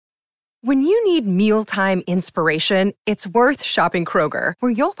When you need mealtime inspiration, it's worth shopping Kroger,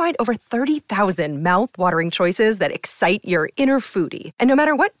 where you'll find over 30,000 mouth-watering choices that excite your inner foodie. And no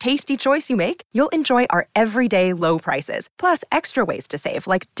matter what tasty choice you make, you'll enjoy our everyday low prices, plus extra ways to save,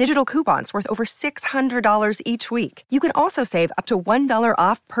 like digital coupons worth over $600 each week. You can also save up to $1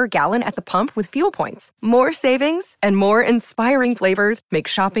 off per gallon at the pump with fuel points. More savings and more inspiring flavors make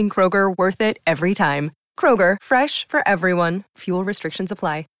shopping Kroger worth it every time. Kroger, fresh for everyone. Fuel restrictions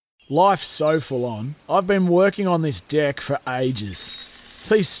apply. Life's so full on. I've been working on this deck for ages.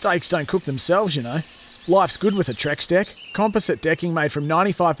 These steaks don't cook themselves, you know. Life's good with a Trex deck. Composite decking made from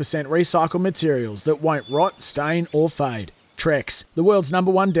 95% recycled materials that won't rot, stain or fade. Trex, the world's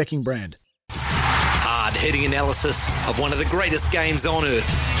 #1 decking brand. Hard-hitting analysis of one of the greatest games on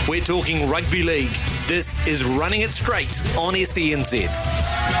earth. We're talking rugby league. This is Running It Straight on SENZ.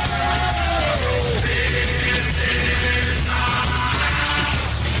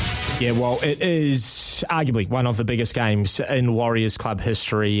 Yeah, well, it is arguably one of the biggest games in Warriors club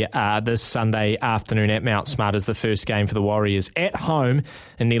history. This Sunday afternoon at Mount Smart is the first game for the Warriors at home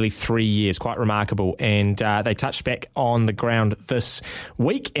in nearly 3 years. Quite remarkable. And they touched back on the ground this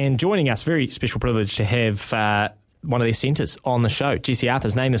week. And joining us, very special privilege to have one of their centres on the show, Jesse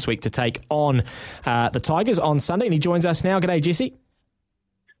Arthars, named this week to take on the Tigers on Sunday. And he joins us now. G'day, Jesse.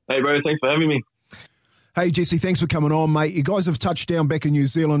 Hey, bro. Thanks for having me. Hey, Jesse, thanks for coming on, mate. You guys have touched down back in New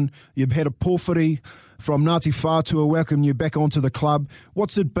Zealand. You've had a porphyry from Ngāti Whātua welcome you back onto the club.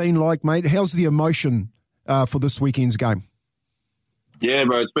 What's it been like, mate? How's the emotion for this weekend's game? Yeah,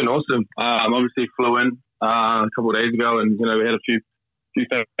 bro, it's been awesome. Obviously flew in a couple of days ago and, we had a few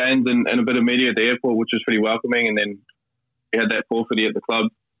fans and a bit of media at the airport, which was pretty welcoming. And then we had that porphyry at the club.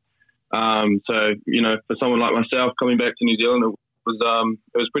 So, for someone like myself coming back to New Zealand, it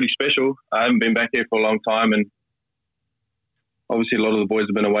was pretty special. I haven't been back here for a long time, and obviously a lot of the boys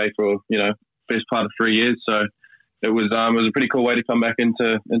have been away for best part of 3 years. So it was a pretty cool way to come back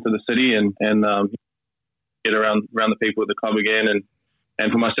into the city and get around the people at the club again, and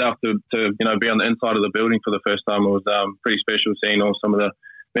for myself to be on the inside of the building for the first time. It was pretty special seeing all some of the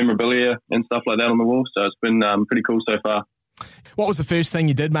memorabilia and stuff like that on the wall. So it's been pretty cool so far. What was the first thing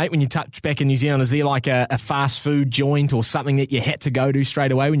you did, mate, when you touched back in New Zealand? Is there like a fast food joint or something that you had to go to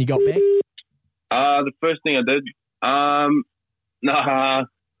straight away when you got back? The first thing I did,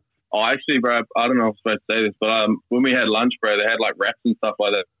 actually, bro, I don't know if I'm supposed to say this, but when we had lunch, bro, they had like wraps and stuff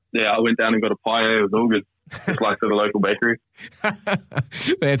like that. Yeah, I went down and got a pie. It was all good. Just like to the local bakery.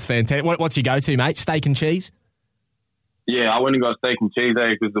 That's fantastic. What's your go-to, mate? Steak and cheese? Yeah, I went and got steak and cheese,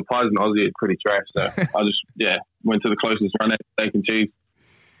 because the pies in Aussie are pretty trash. So I just, went to the closest run at steak and cheese.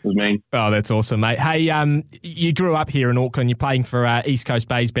 It was me. Oh, that's awesome, mate. Hey, you grew up here in Auckland. You're playing for East Coast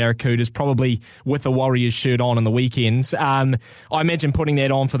Bays Barracudas, probably with the Warriors shirt on the weekends. I imagine putting that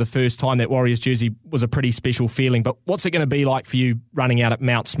on for the first time, that Warriors jersey, was a pretty special feeling. But what's it going to be like for you running out at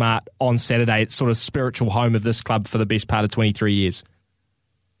Mount Smart on Saturday? It's sort of spiritual home of this club for the best part of 23 years.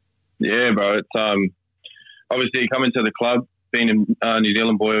 Yeah, bro. It's obviously coming to the club, being a New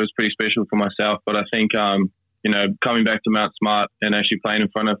Zealand boy, it was pretty special for myself. But I think coming back to Mount Smart and actually playing in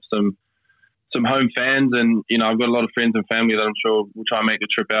front of some home fans, and I've got a lot of friends and family that I'm sure will try and make the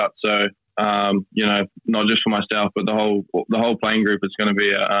trip out. So not just for myself, but the whole playing group. It's going to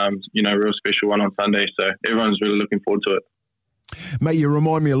be a real special one on Sunday. So everyone's really looking forward to it. Mate, you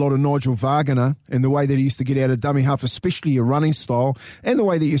remind me a lot of Nigel Wagner and the way that he used to get out of dummy half, especially your running style and the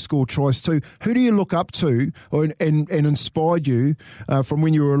way that you score tries too. Who do you look up to and inspired you from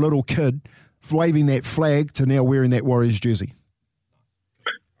when you were a little kid, waving that flag to now wearing that Warriors jersey?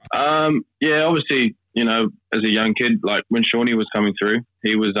 Obviously, as a young kid, like when Shawnee was coming through,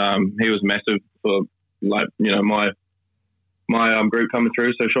 he was massive for my group coming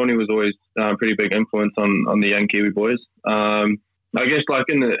through. So Shawnee was always a pretty big influence on the young Kiwi boys. I guess like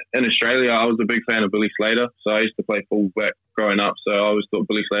in Australia, I was a big fan of Billy Slater. So I used to play fullback growing up. So I always thought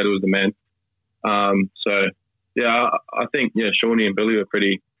Billy Slater was the man. I think Shawnee and Billy were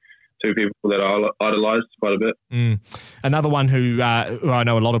two people that I idolised quite a bit. Another one who I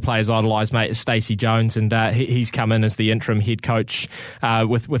know a lot of players idolise, mate, is Stacey Jones, and he's come in as the interim head coach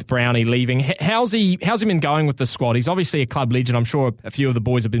with Brownie leaving. How's he been going with the squad? He's obviously a club legend. I'm sure a few of the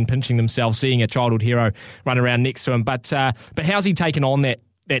boys have been pinching themselves seeing a childhood hero run around next to him. But how's he taken on that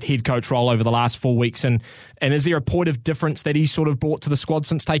head coach role over the last 4 weeks? And is there a point of difference that he's sort of brought to the squad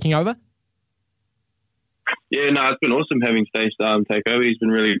since taking over? Yeah, no, it's been awesome having Stace take over. He's been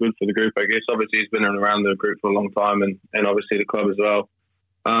really good for the group, I guess. Obviously, he's been around the group for a long time and obviously the club as well.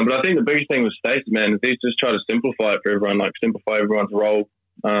 But I think the biggest thing with Stace, man, is he's just trying to simplify it for everyone, like simplify everyone's role,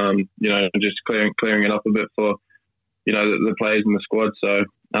 just clearing it up a bit for, the players in the squad. So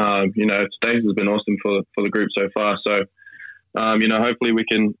Stace has been awesome for the group so far. So, hopefully we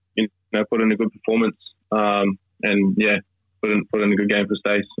can put in a good performance and put in a good game for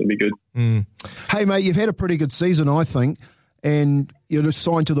Stace. It'll be good. Hey, mate, you've had a pretty good season, I think, and you're just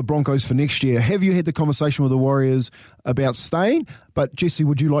signed to the Broncos for next year. Have you had the conversation with the Warriors about staying? But, Jesse,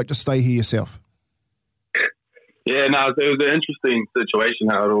 would you like to stay here yourself? Yeah, no, it was an interesting situation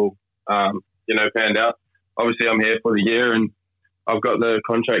how it all, panned out. Obviously, I'm here for the year and I've got the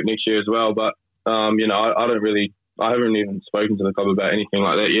contract next year as well. But, I haven't even spoken to the club about anything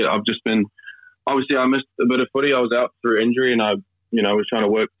like that yet. I've just been, obviously, I missed a bit of footy. I was out through injury and I was trying to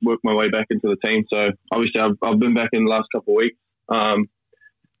work my way back into the team. So, obviously, I've been back in the last couple of weeks.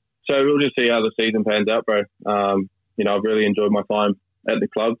 So, we'll just see how the season pans out, bro. I've really enjoyed my time at the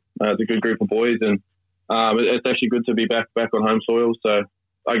club. It's a good group of boys and it's actually good to be back on home soil. So,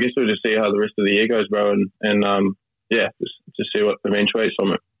 I guess we'll just see how the rest of the year goes, bro. And just see what eventuates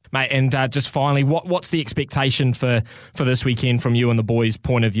from it. Mate, and just finally, what's the expectation for this weekend from you and the boys'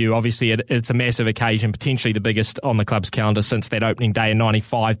 point of view? Obviously, it's a massive occasion, potentially the biggest on the club's calendar since that opening day in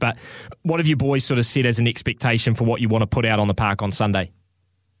 95. But what have you boys sort of set as an expectation for what you want to put out on the park on Sunday?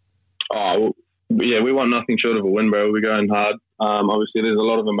 Oh, yeah, we want nothing short of a win, bro. We're going hard. Obviously, there's a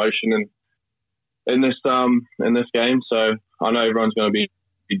lot of emotion in this game. So I know everyone's going to be,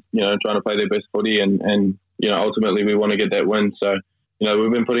 trying to play their best footy, and ultimately we want to get that win. So.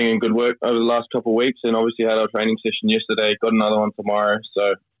 We've been putting in good work over the last couple of weeks and obviously had our training session yesterday, got another one tomorrow.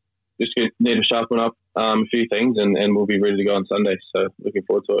 So just need to sharpen up a few things and we'll be ready to go on Sunday. So looking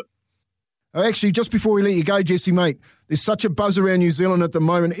forward to it. Actually, just before we let you go, Jesse, mate, there's such a buzz around New Zealand at the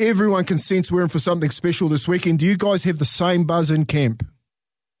moment. Everyone can sense we're in for something special this weekend. Do you guys have the same buzz in camp?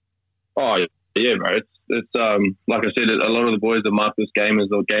 Oh, yeah, bro. It's like I said, a lot of the boys have marked this game as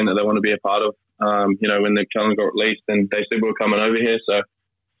the game that they want to be a part of. When the calendar got released and they said we were coming over here. So,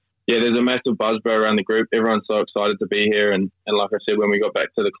 yeah, there's a massive buzz, bro, around the group. Everyone's so excited to be here. And like I said, when we got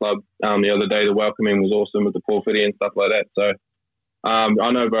back to the club the other day, the welcoming was awesome with the pool footy and stuff like that. So,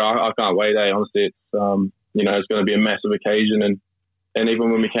 I know, bro, I can't wait, eh? Honestly, it's, it's going to be a massive occasion. And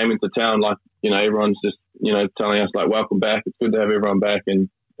even when we came into town, everyone's just, telling us, welcome back. It's good to have everyone back. And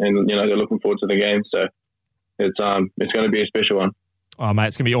they're looking forward to the game. So, it's going to be a special one. Oh, mate,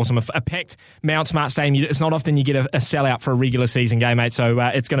 it's going to be awesome. A packed Mount Smart Stadium. It's not often you get a sellout for a regular season game, mate, so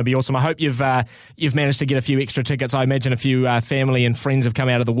it's going to be awesome. I hope you've managed to get a few extra tickets. I imagine a few family and friends have come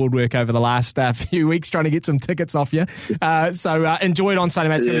out of the woodwork over the last few weeks trying to get some tickets off you. So enjoy it on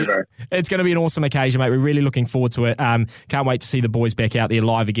Sunday, mate. It's going to be an awesome occasion, mate. We're really looking forward to it. Can't wait to see the boys back out there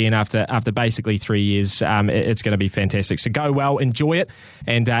live again after basically 3 years. It's going to be fantastic. So go well, enjoy it,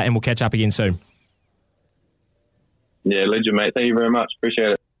 and we'll catch up again soon. Yeah, legend, mate. Thank you very much.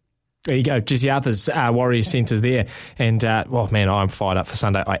 Appreciate it. There you go. Jesse Arthars, Warriors Centres there. And, I'm fired up for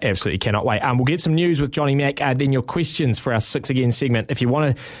Sunday. I absolutely cannot wait. We'll get some news with Johnny Mack, then your questions for our 6 Again segment. If you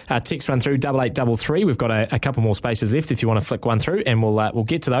want to text one through, 8833. We've got a couple more spaces left if you want to flick one through, and we'll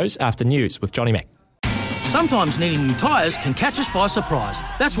get to those after news with Johnny Mack. Sometimes needing new tyres can catch us by surprise.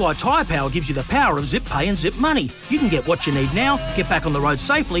 That's why Tyre Power gives you the power of Zip Pay and Zip Money. You can get what you need now, get back on the road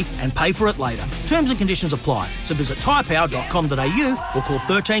safely and pay for it later. Terms and conditions apply. So visit tyrepower.com.au or call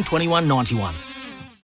 13 21 91.